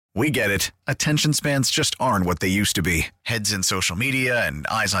We get it. Attention spans just aren't what they used to be. Heads in social media and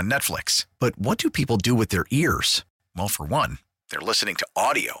eyes on Netflix. But what do people do with their ears? Well, for one, they're listening to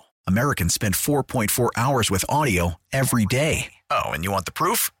audio. Americans spend 4.4 hours with audio every day. Oh, and you want the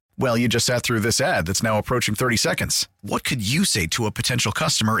proof? Well, you just sat through this ad that's now approaching 30 seconds. What could you say to a potential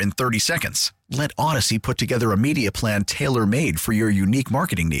customer in 30 seconds? Let Odyssey put together a media plan tailor-made for your unique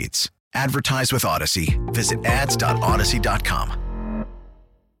marketing needs. Advertise with Odyssey. Visit ads.odyssey.com.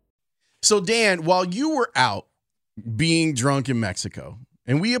 So, Dan, while you were out being drunk in Mexico,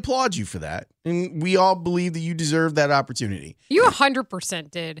 and we applaud you for that, and we all believe that you deserve that opportunity. You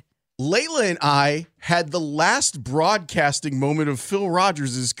 100% did. Layla and I had the last broadcasting moment of Phil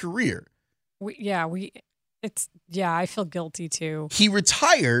Rogers' career. I feel guilty too. He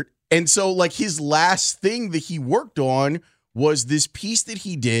retired, and so like his last thing that he worked on was this piece that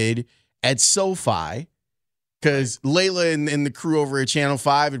he did at SoFi. Because Layla and the crew over at Channel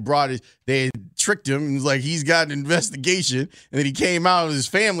 5 they had tricked him and was like, he's got an investigation. And then he came out and his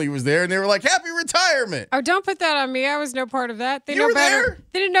family was there and they were like, happy retirement. Oh, don't put that on me. I was no part of that. They You know were better. there?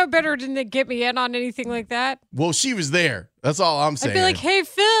 They didn't know better. Didn't they get me in on anything like that? Well, she was there. That's all I'm saying. I'd be like, hey,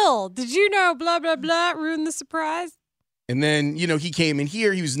 Phil, did you know blah, blah, blah, ruin the surprise? And then, he came in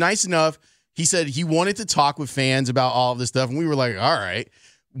here. He was nice enough. He said he wanted to talk with fans about all of this stuff. And we were like, all right.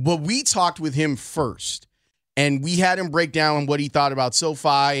 But we talked with him first. And we had him break down what he thought about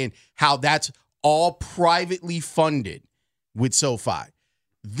SoFi and how that's all privately funded with SoFi.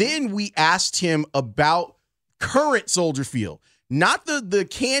 Then we asked him about current Soldier Field, not the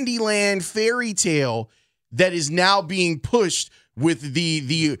Candyland fairy tale that is now being pushed with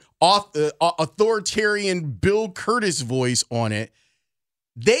the authoritarian Bill Curtis voice on it.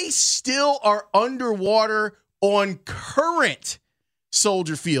 They still are underwater on current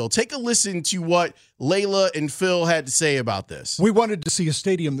Soldier Field. Take a listen to what Layla and Phil had to say about this. We wanted to see a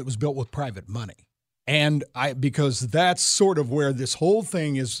stadium that was built with private money. And because that's sort of where this whole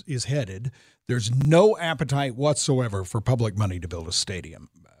thing is headed. There's no appetite whatsoever for public money to build a stadium.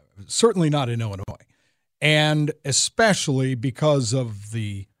 Certainly not in Illinois. And especially because of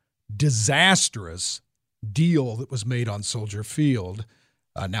the disastrous deal that was made on Soldier Field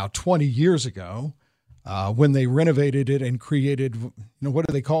now 20 years ago. When they renovated it and created, what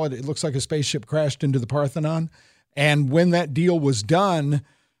do they call it? It looks like a spaceship crashed into the Parthenon. And when that deal was done,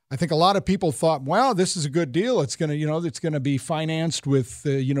 I think a lot of people thought, wow, this is a good deal. It's going to, it's going to be financed with,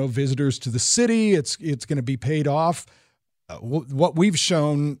 visitors to the city. It's going to be paid off. What we've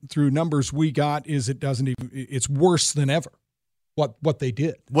shown through numbers we got is it's worse than ever what they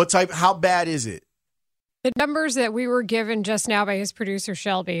did. How bad is it? The numbers that we were given just now by his producer,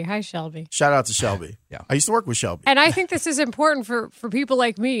 Shelby. Hi, Shelby. Shout out to Shelby. Yeah. I used to work with Shelby. And I think this is important for people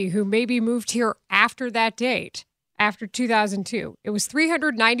like me who maybe moved here after that date, after 2002. It was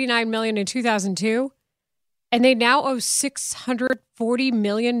 $399 million in 2002, and they now owe $640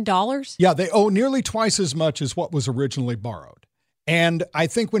 million. Yeah, they owe nearly twice as much as what was originally borrowed. And I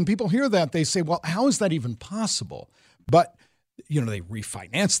think when people hear that, they say, well, how is that even possible? But they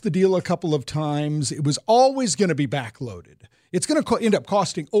refinanced the deal a couple of times. It was always going to be backloaded. It's going to end up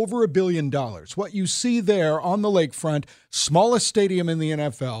costing over $1 billion. What you see there on the lakefront, smallest stadium in the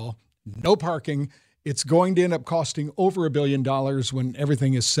NFL, no parking. It's going to end up costing over $1 billion when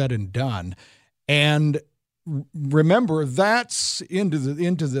everything is said and done. And remember, that's into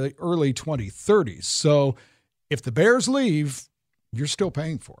the early 2030s. So if the Bears leave, you're still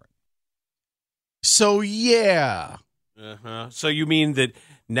paying for it. So, yeah. Uh-huh. So you mean that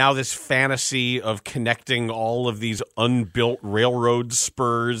now this fantasy of connecting all of these unbuilt railroad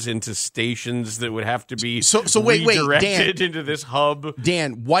spurs into stations that would have to be redirected Dan, into this hub?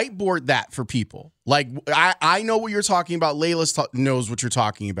 Dan, whiteboard that for people. Like, I know what you're talking about. Layla knows what you're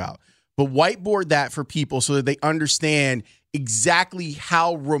talking about. But whiteboard that for people so that they understand exactly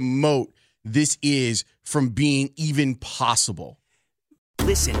how remote this is from being even possible.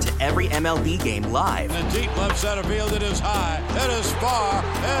 Listen to every MLB game live. In the deep left center field, it is high, it is far,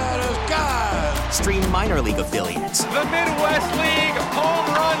 it is gone. Stream minor league affiliates. The Midwest League home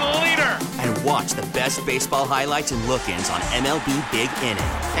run leader. And watch the best baseball highlights and look-ins on MLB Big Inning.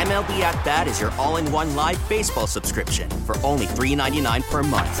 MLB At Bat is your all-in-one live baseball subscription for only $3.99 per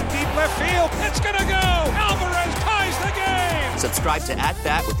month. Deep left field, it's gonna go. Alvarez ties the game. Subscribe to At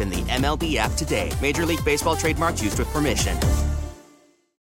Bat within the MLB app today. Major League Baseball trademarks used with permission.